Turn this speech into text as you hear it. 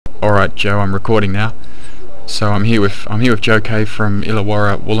Alright, Joe, I'm recording now. So I'm here with Joe K from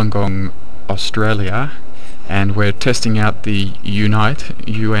Illawarra, Wollongong, Australia, and we're testing out the Unyte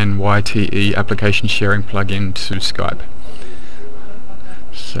UNYTE application sharing plugin to Skype.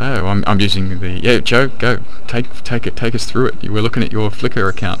 So I'm using the Joe, go take us through it. We're looking at your Flickr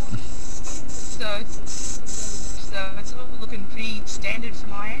account. So it's all looking pretty standard from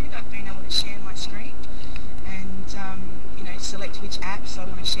my end. I've been able to share my screen and select which apps I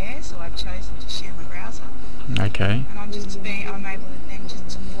want to share. So I've chosen to share my browser. Okay. And I'm able to then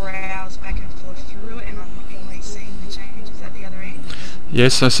just browse back and forth through it, and I'm not really seeing the changes at the other end.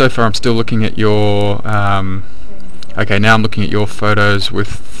 Yes. So far I'm still looking at your. Okay, now I'm looking at your photos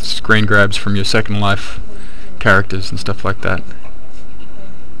with screen grabs from your Second Life characters and stuff like that.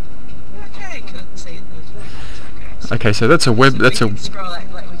 Okay, cool. See, Okay, so that's a web. That's a. Scroll that,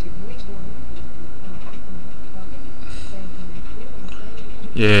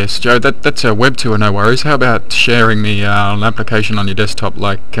 Yes, Joe, that's a web tour, no worries. How about sharing the an application on your desktop,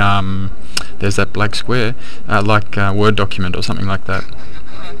 like there's that black square, like a Word document or something like that.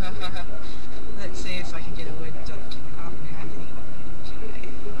 Let's see if I can get a Word document up and have any.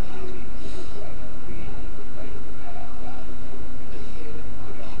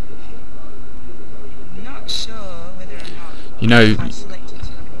 I'm not sure whether or not You know, I selected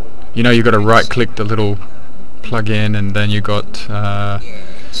you got to right-click the little plug-in, and then you got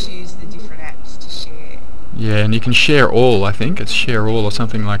choose the different apps to share. yeah, and you can share all. I think it's share all or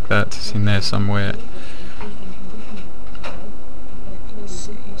something like that. It's in there somewhere. Let's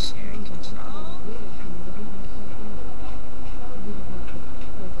see, sharing control.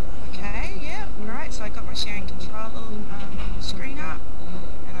 Okay, yeah, right. So I got my sharing control screen up,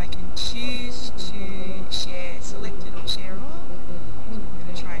 and I can choose to share selected or share all. I'm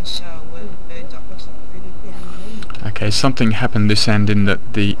going to try and show a Word document. Okay, something happened this end in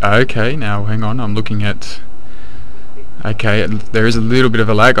that the okay, now hang on, I'm looking at okay, there is a little bit of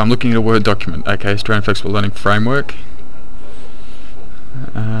a lag. I'm looking at a Word document. Okay, Australian Flexible Learning Framework. So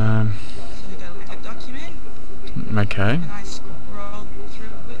we go look at document, Okay. and I scroll through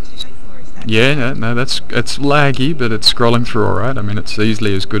it to show, or is that? Yeah, no, it's laggy, but it's scrolling through alright. I mean, it's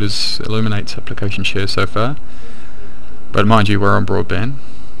easily as good as Illuminate's application share so far. But mind you, we're on broadband.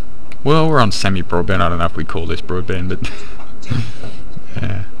 Well, we're on semi-broadband. I don't know if we call this broadband, but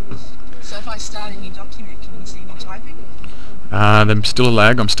yeah. So if I start a new document, can you see me typing? There's still a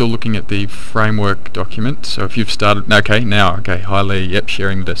lag. I'm still looking at the framework document. So if you've started, okay, hi Leigh, yep,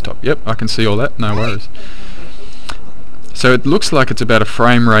 sharing the desktop. Yep, I can see all that. No worries. So it looks like it's about a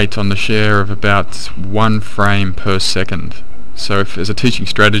frame rate on the share of about 1 frame per second. So if as a teaching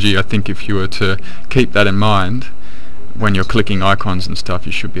strategy, I think if you were to keep that in mind when you're clicking icons and stuff,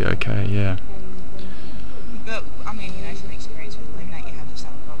 you should be okay. Yeah. But I mean, from experience with Illuminate, you have the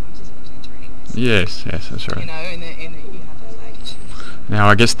same problems as a presenter anyway. So, Yes, that's right. in the you have those lag issues. Now,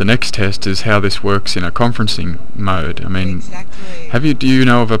 I guess the next test is how this works in a conferencing mode. I mean, Exactly. do you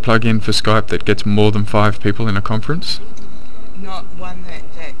know of a plugin for Skype that gets more than 5 people in a conference? Not one that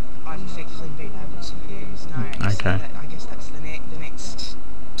I've effectively been able to use. No. Okay. So I guess that's the next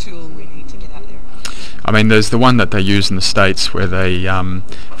tool we need to get out there. I mean, there's the one that they use in the States where they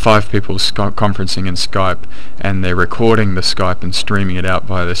 5 people conferencing in Skype, and they're recording the Skype and streaming it out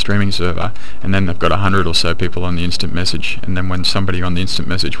via their streaming server, and then they've got 100 or so people on the instant message, and then when somebody on the instant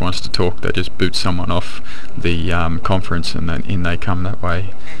message wants to talk, they just boot someone off the conference, and then in they come that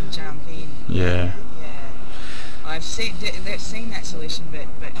way. And jump in. Yeah. I've seen that solution, but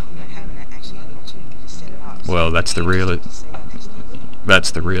haven't actually had the opportunity to set it up. Well, that's the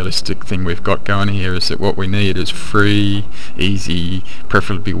realistic thing we've got going here, is that what we need is free, easy,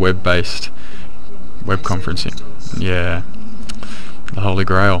 preferably web-based web conferencing. Yeah, the holy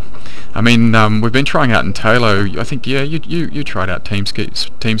grail. I mean, we've been trying out in Talo. I think you tried out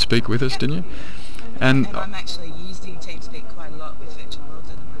TeamSpeak with us, didn't you? And I'm actually using TeamSpeak quite a lot with Virtual Worlds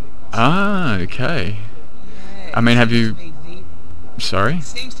at the moment. Ah, okay. Yeah, I mean, have you? Sorry. It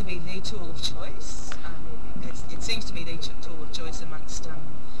seems to be the tool of choice. It seems to be the tool of choice amongst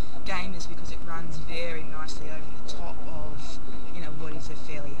gamers, because it runs very nicely over the top of what is a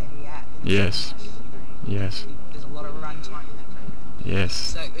fairly heavy app. Yes. Yes. There's a lot of runtime in that program. Yes.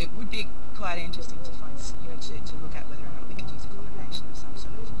 So it would be quite interesting to find to look at whether or not we could use a combination of some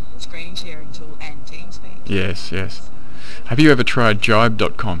sort of screen sharing tool and TeamSpeak. Yes. Have you ever tried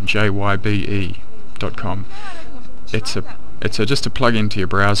Jibe.com? JYBE.com. It's just a plug into your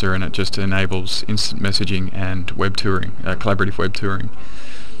browser, and it just enables instant messaging and web touring, collaborative web touring.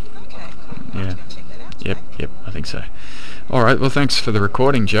 Okay, cool. Yeah. I'm just going to check that out. Yep, I think so. Alright, well thanks for the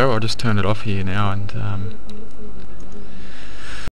recording, Joe. I'll just turn it off here now, and